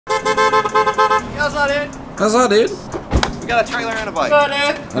That's not it. That's not it. We got a trailer and a bike. That's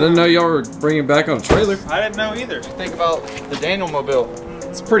not it. I didn't know y'all were bringing back on a trailer. I didn't know either. Think about the Daniel mobile.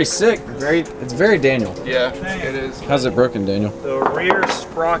 It's pretty sick. It's very Daniel. Yeah, it is. How's it broken, Daniel? The rear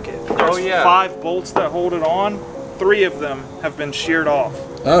sprocket. There's 5 bolts that hold it on. 3 of them have been sheared off.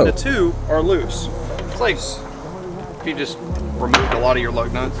 Oh. The 2 are loose. It's like if you just removed a lot of your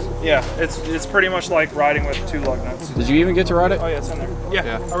lug nuts. Yeah, it's pretty much like riding with 2 lug nuts. Did you even get to ride it? Oh yeah, it's in there. Yeah.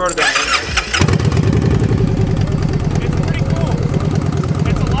 Yeah. I wrote it down. It's pretty cool.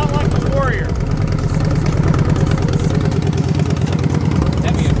 It's a lot like the Warrior.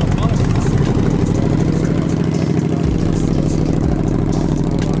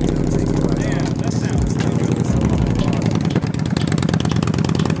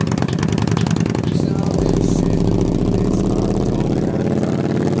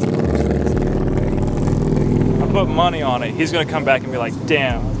 Put money on it, he's gonna come back and be like,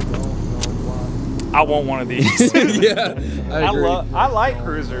 damn, I want one of these. Yeah, I agree. I like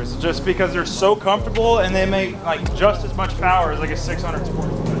cruisers just because they're so comfortable and they make like just as much power as like a 600 sport.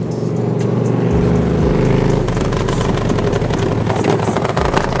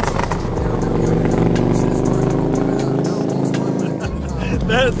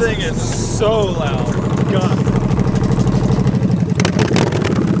 That thing is so loud. God.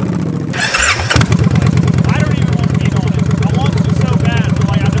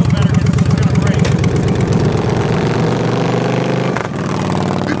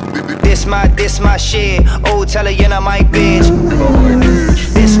 This my shit. Oh, tell her you're not my bitch.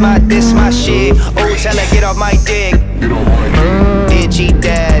 This my shit. Oh, tell her get off my dick. Itchy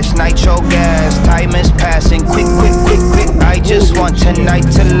dash, nitro gas. Time is passing, quick. I just want tonight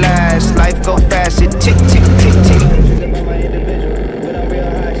to last. Life go fast, it tick.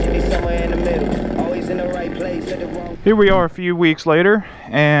 Here we are a few weeks later,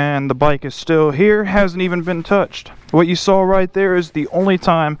 and the bike is still here, hasn't even been touched. What you saw right there is the only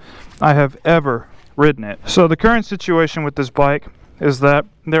time I have ever ridden it. So the current situation with this bike is that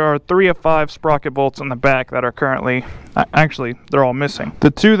there are 3 of 5 sprocket bolts in the back that are currently, actually, they're all missing. The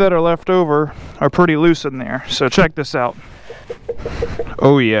 2 that are left over are pretty loose in there, so check this out.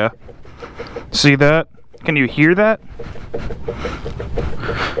 Oh yeah. See that? Can you hear that?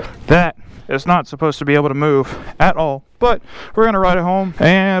 That is not supposed to be able to move at all, but we're gonna ride it home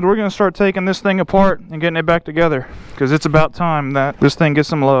and we're gonna start taking this thing apart and getting it back together because it's about time that this thing gets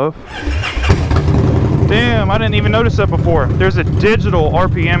some love. Damn, I didn't even notice that before. There's a digital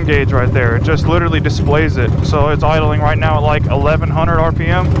RPM gauge right there. It just literally displays it. So it's idling right now at like 1100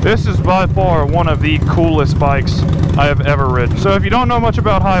 RPM. This is by far one of the coolest bikes I have ever ridden. So if you don't know much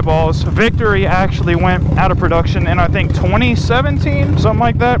about highballs, Victory actually went out of production in I think 2017, something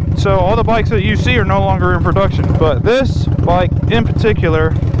like that. So all the bikes that you see are no longer in production. But this bike in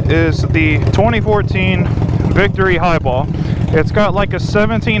particular is the 2014 Victory Highball. It's got like a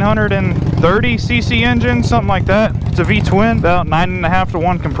 1730 cc engine, something like that. It's a V-twin, about 9.5 to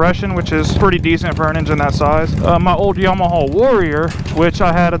 1 compression, which is pretty decent for an engine that size. My old Yamaha Warrior, which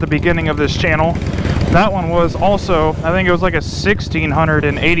I had at the beginning of this channel, that one was also, I think it was like a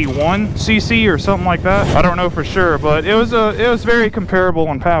 1681 cc or something like that. I don't know for sure, but it was very comparable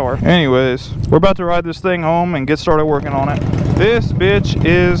in power. Anyways, we're about to ride this thing home and get started working on it. This bitch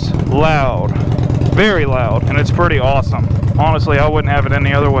is loud. Very loud, and it's pretty awesome. Honestly, I wouldn't have it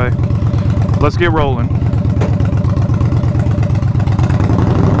any other way. Let's get rolling.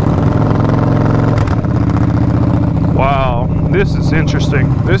 Wow, this is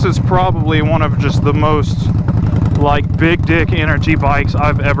interesting. This is probably one of just the most like big dick energy bikes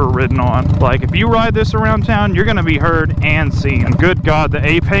I've ever ridden on. Like if you ride this around town, you're gonna be heard and seen. And good God, the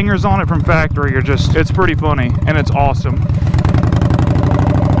ape hangers on it from factory are just, it's pretty funny and it's awesome.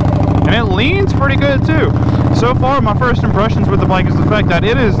 And it leans pretty good too. So far, my first impressions with the bike is the fact that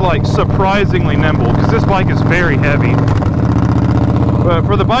it is like surprisingly nimble, because this bike is very heavy. But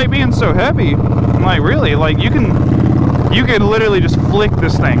for the bike being so heavy, like really, like you can literally just flick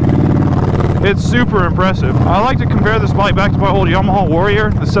this thing. It's super impressive. I like to compare this bike back to my old Yamaha Warrior,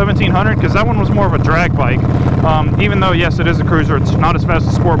 the 1700, because that one was more of a drag bike. Even though, yes, it is a cruiser, it's not as fast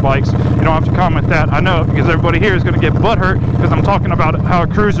as sport bikes. You don't have to comment that, I know, because everybody here is going to get butthurt because I'm talking about how a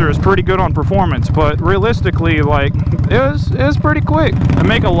cruiser is pretty good on performance. But realistically, like, it was pretty quick. It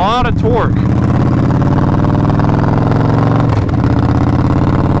make a lot of torque.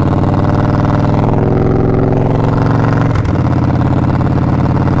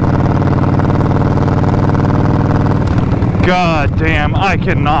 God damn, I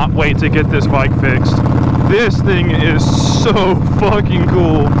cannot wait to get this bike fixed. This thing is so fucking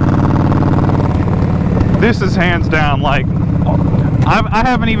cool. This is hands down like I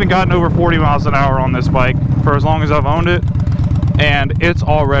haven't even gotten over 40 miles an hour on this bike for as long as I've owned it, and it's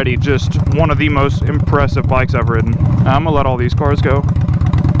already just one of the most impressive bikes I've ridden. I'm gonna let all these cars go.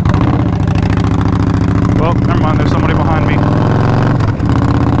 Well, never mind, there's somebody behind me.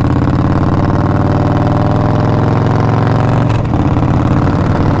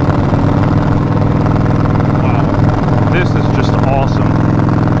 Wow, this is just awesome.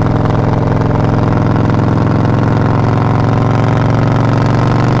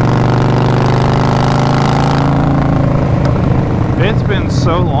 It's been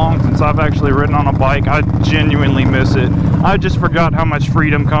so long since I've actually ridden on a bike, I genuinely miss it. I just forgot how much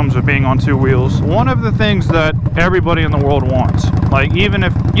freedom comes with being on two wheels. One of the things that everybody in the world wants, like even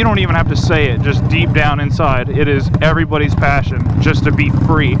if you don't even have to say it, just deep down inside, it is everybody's passion just to be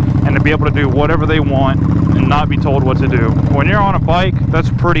free and to be able to do whatever they want and not be told what to do. When you're on a bike,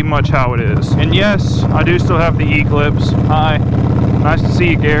 that's pretty much how it is. And yes, I do still have the Eclipse. Hi. Nice to see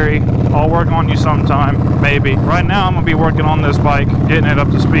you, Gary. I'll work on you sometime, maybe. Right now, I'm gonna be working on this bike, getting it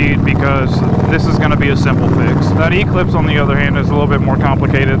up to speed, because this is gonna be a simple fix. That Eclipse, on the other hand, is a little bit more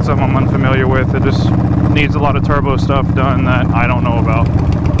complicated, something I'm unfamiliar with. It just needs a lot of turbo stuff done that I don't know about.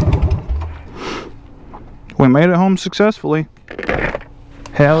 We made it home successfully.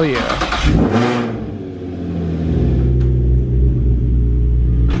 Hell yeah.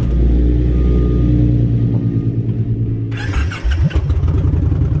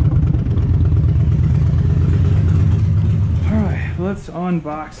 Let's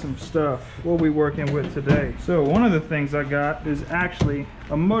unbox some stuff. What are we working with today? So one of the things I got is actually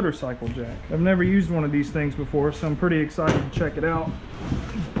a motorcycle jack. I've never used one of these things before, so I'm pretty excited to check it out.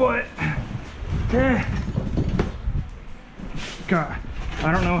 But God,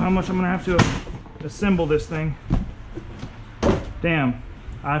 I don't know how much I'm gonna have to assemble this thing. Damn,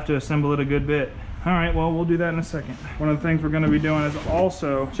 I have to assemble it a good bit. All right, well, we'll do that in a second. One of the things we're gonna be doing is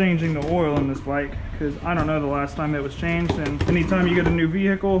also changing the oil in this bike, because I don't know the last time it was changed, and anytime you get a new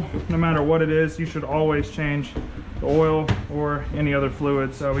vehicle, no matter what it is, you should always change the oil or any other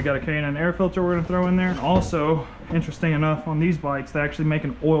fluid. So we got a K&N air filter we're gonna throw in there. Also, interesting enough, on these bikes, they actually make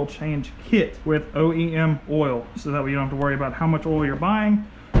an oil change kit with OEM oil, so that way you don't have to worry about how much oil you're buying,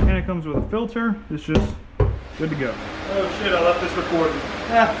 and it comes with a filter. It's just good to go. Oh shit, I left this recording.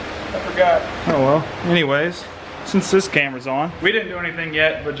 I forgot. Oh well. Anyways, since this camera's on, we didn't do anything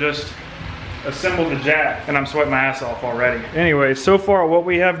yet but just assemble the jack, and I'm sweating my ass off already. Anyways, so far what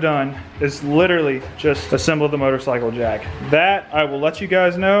we have done is literally just assemble the motorcycle jack. That I will let you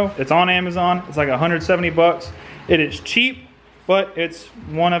guys know. It's on Amazon. It's like 170 bucks. It is cheap, but it's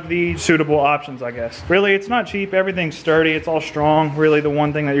one of the suitable options, I guess. Really, it's not cheap. Everything's sturdy. It's all strong. Really, the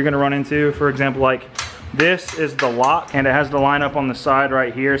one thing that you're gonna run into, for example, like this is the lock, and it has the line up on the side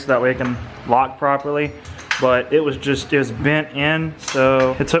right here so that way it can lock properly. But it was bent in,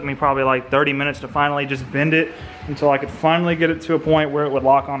 so it took me probably like 30 minutes to finally just bend it until I could finally get it to a point where it would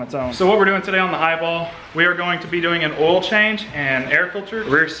lock on its own. So what we're doing today on the highball, we are going to be doing an oil change and air filter,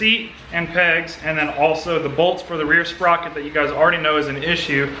 rear seat and pegs, and then also the bolts for the rear sprocket that you guys already know is an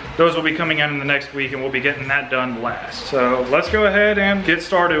issue. Those will be coming in the next week, and we'll be getting that done last. So let's go ahead and get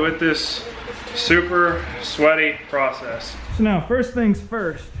started with this super sweaty process. So now, first things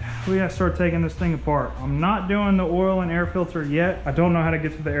first, we gotta start taking this thing apart. I'm not doing the oil and air filter yet. I don't know how to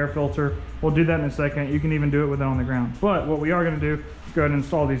get to the air filter. We'll do that in a second. You can even do it with it on the ground. But what we are gonna do is go ahead and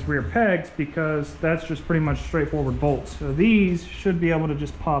install these rear pegs, because that's just pretty much straightforward bolts. So these should be able to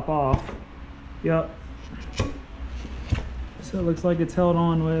just pop off. Yep. So it looks like it's held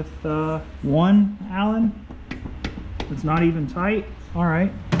on with one Allen. It's not even tight. All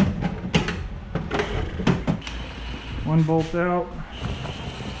right. One bolt out,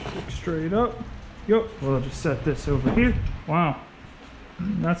 straight up. Yep, we'll just set this over here. Wow,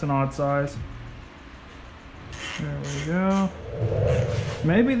 that's an odd size. There we go.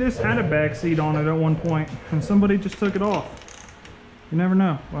 Maybe this had a back seat on it at one point and somebody just took it off. You never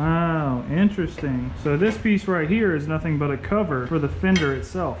know. Wow, interesting. So this piece right here is nothing but a cover for the fender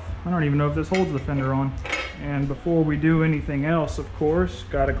itself. I don't even know if this holds the fender on. And before we do anything else, of course,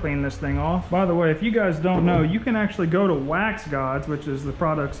 gotta clean this thing off. By the way, if you guys don't know, you can actually go to Wax Gods, which is the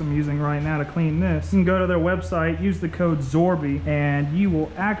products I'm using right now to clean this. You can go to their website, use the code Zorbii, and you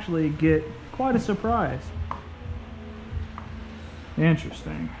will actually get quite a surprise.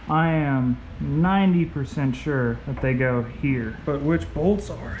 Interesting. I am 90% sure that they go here. But which bolts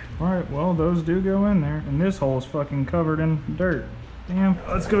are it? Alright, well, those do go in there. And this hole is fucking covered in dirt. Damn.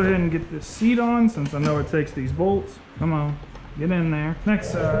 Let's go ahead and get this seat on, since I know it takes these bolts. Come on, get in there.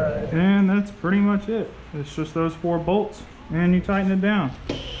 Next side. And that's pretty much it. It's just those 4 bolts, and you tighten it down.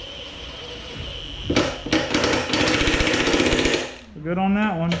 Good on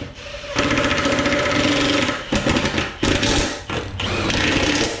that one.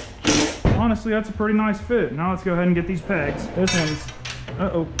 Honestly, that's a pretty nice fit. Now let's go ahead and get these pegs. This one's,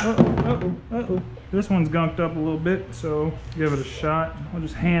 this one's gunked up a little bit, so give it a shot. I'll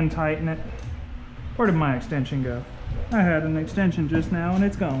just hand tighten it. Where did my extension go? I had an extension just now and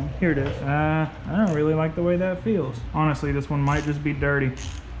it's gone. Here it is. I don't really like the way that feels. Honestly, this one might just be dirty.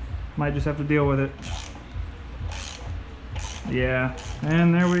 Might just have to deal with it. Yeah,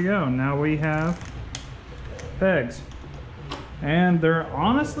 and there we go. Now we have pegs. And they're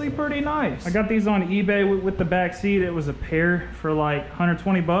honestly pretty nice. I got these on eBay with the back seat. It was a pair for like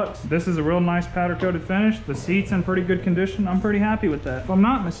 120 bucks. This is a real nice powder coated finish. The seat's in pretty good condition. I'm pretty happy with that. If I'm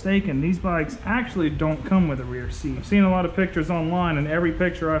not mistaken, these bikes actually don't come with a rear seat. I've seen a lot of pictures online and every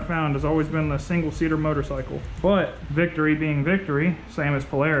picture I found has always been the single-seater motorcycle. But Victory being Victory, same as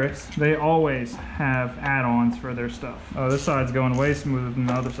Polaris, they always have add-ons for their stuff. Oh, this side's going way smoother than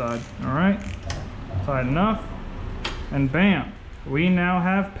the other side. All right, tight enough. And bam, we now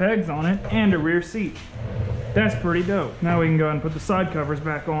have pegs on it and a rear seat. That's pretty dope. Now we can go ahead and put the side covers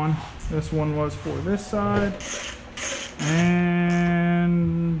back on. This one was for this side.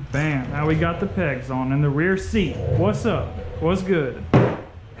 And bam, now we got the pegs on and the rear seat. What's up? What's good?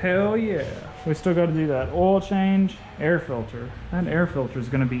 Hell yeah. We still got to do that oil change, air filter. That air filter is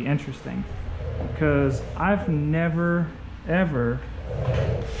going to be interesting because I've never, ever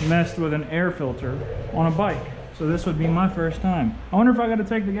messed with an air filter on a bike. So this would be my first time. I wonder if I got to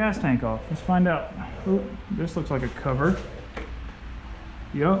take the gas tank off. Let's find out. Ooh, this looks like a cover.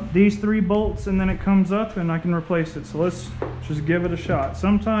 Yup, these 3 bolts and then it comes up and I can replace it. So let's just give it a shot.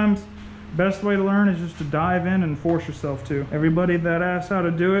 Sometimes best way to learn is just to dive in and force yourself to. Everybody that asks how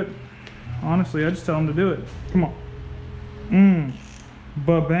to do it, honestly, I just tell them to do it. Come on.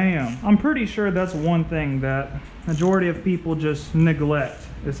 Ba-bam. I'm pretty sure that's one thing that majority of people just neglect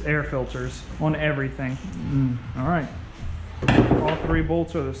is air filters on everything. All right, all 3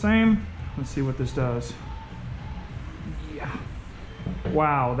 bolts are the same. Let's see what this does. Yeah.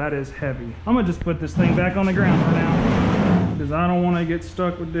 Wow, that is heavy. I'm gonna just put this thing back on the ground for now because I don't want to get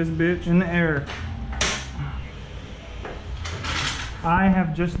stuck with this bitch in the air. I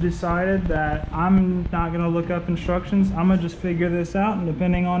have just decided that I'm not gonna look up instructions. I'm gonna just figure this out, and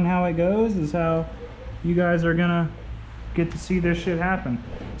depending on how it goes is how you guys are gonna get to see this shit happen.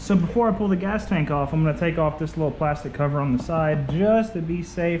 So before I pull the gas tank off, I'm gonna take off this little plastic cover on the side just to be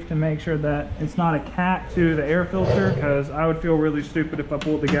safe, to make sure that it's not a cat to the air filter, because I would feel really stupid if I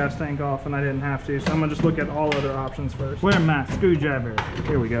pulled the gas tank off and I didn't have to. So I'm gonna just look at all other options first. Where's my screwdriver?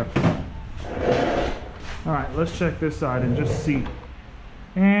 Here we go. All right, let's check this side and just see.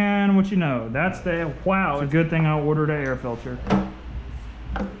 And what you know, that's the, wow, it's a good thing I ordered an air filter.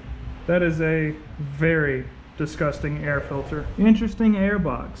 That is a very disgusting air filter. Interesting air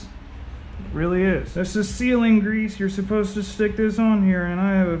box. It really is. This is sealing grease. You're supposed to stick this on here, and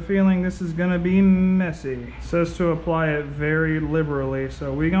I have a feeling this is gonna be messy. It says to apply it very liberally,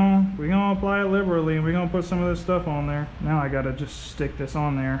 so we gonna apply it liberally, and we're gonna put some of this stuff on there. Now I gotta just stick this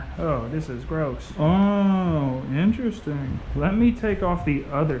on there. Oh, this is gross. Oh, interesting. Let me take off the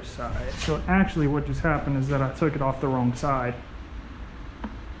other side. So actually what just happened is that I took it off the wrong side.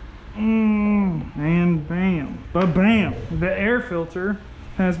 And bam, ba-bam. The air filter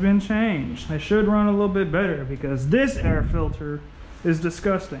has been changed. They should run a little bit better because this air filter is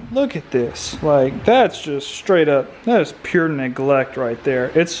disgusting. Look at this. Like, that's just straight up, that is pure neglect right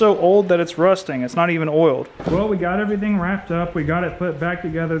there. It's so old that it's rusting. It's not even oiled. Well, we got everything wrapped up. We got it put back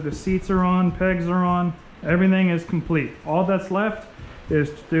together. The seats are on, pegs are on. Everything is complete. All that's left is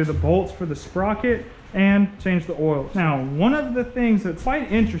to do the bolts for the sprocket and change the oils. Now, one of the things that's quite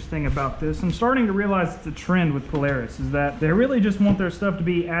interesting about this, I'm starting to realize it's a trend with Polaris, is that they really just want their stuff to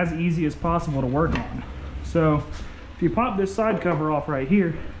be as easy as possible to work on. So if you pop this side cover off right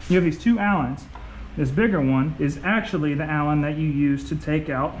here, you have these 2 Allens. This bigger one is actually the Allen that you use to take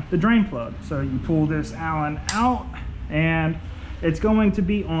out the drain plug. So you pull this Allen out and it's going to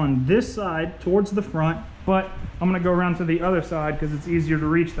be on this side towards the front, but I'm gonna go around to the other side because it's easier to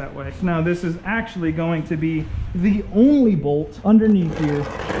reach that way. Now this is actually going to be the only bolt underneath here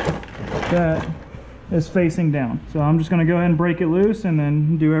that is facing down. So I'm just gonna go ahead and break it loose and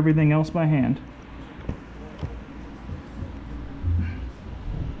then do everything else by hand.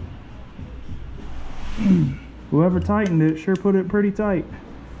 Whoever tightened it sure put it pretty tight.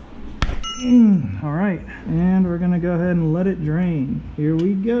 All right, and we're gonna go ahead and let it drain. Here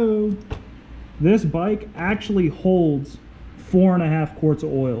we go. This bike actually holds 4.5 quarts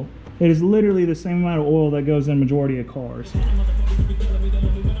of oil. It is literally the same amount of oil that goes in majority of cars.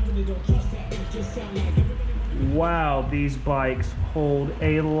 Wow, these bikes hold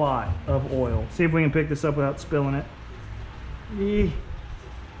a lot of oil. See if we can pick this up without spilling it.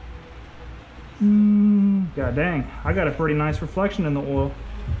 God dang, I got a pretty nice reflection in the oil.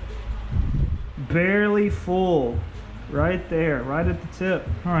 Barely full. Right there, right at the tip.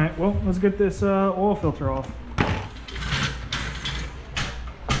 All right, well, let's get this oil filter off.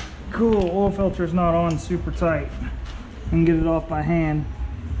 Cool, oil filter's not on super tight. I can get it off by hand.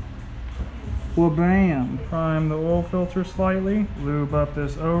 Well, bam. Prime the oil filter slightly. Lube up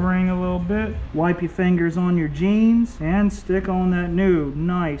this O-ring a little bit. Wipe your fingers on your jeans and stick on that new,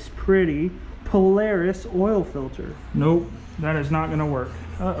 nice, pretty Polaris oil filter. Nope, that is not gonna work.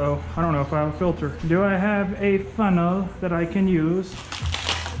 Uh-oh, I don't know if I have a filter. Do I have a funnel that I can use?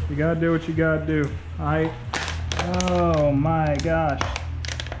 You gotta do what you gotta do. Oh my gosh.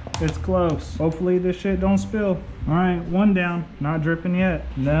 It's close. Hopefully this shit don't spill. All right, one down, not dripping yet.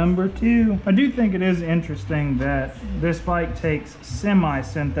 Number 2. I do think it is interesting that this bike takes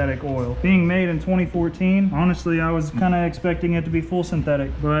semi-synthetic oil. Being made in 2014, honestly, I was kind of expecting it to be full synthetic,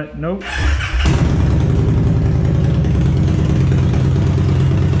 but nope.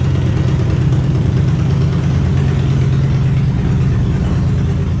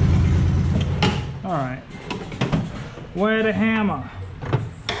 All right, where the hammer?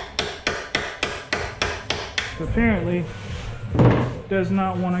 Apparently does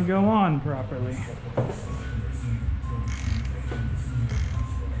not want to go on properly.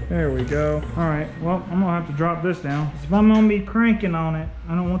 There we go. All right, well, I'm gonna have to drop this down. If I'm gonna be cranking on it,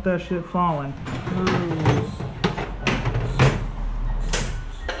 I don't want that shit falling. Ooh.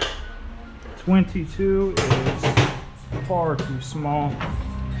 22 is far too small.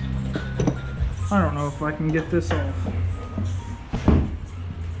 I don't know if I can get this off.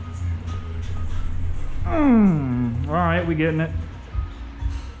 All right, we getting it.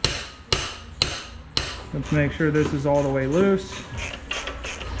 Let's make sure this is all the way loose.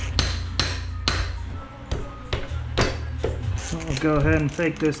 So I'll go ahead and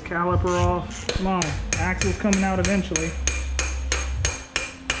take this caliper off. Come on, axle's coming out eventually.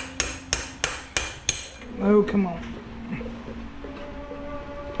 Oh, come on.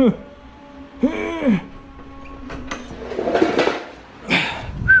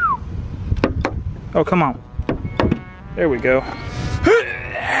 Oh, come on. There we go.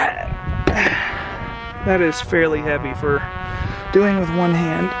 That is fairly heavy for doing with one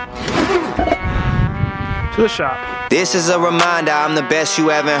hand. To the shop. This is a reminder, I'm the best you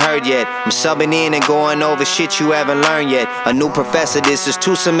haven't heard yet. I'm subbing in and going over shit you haven't learned yet. A new professor, this is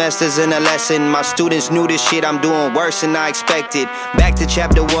 2 semesters in a lesson. My students knew this shit, I'm doing worse than I expected. Back to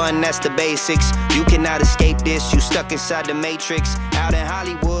chapter 1, that's the basics. You cannot escape this, you stuck inside the matrix. Out in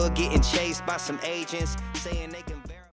Hollywood, getting chased by some agents, saying they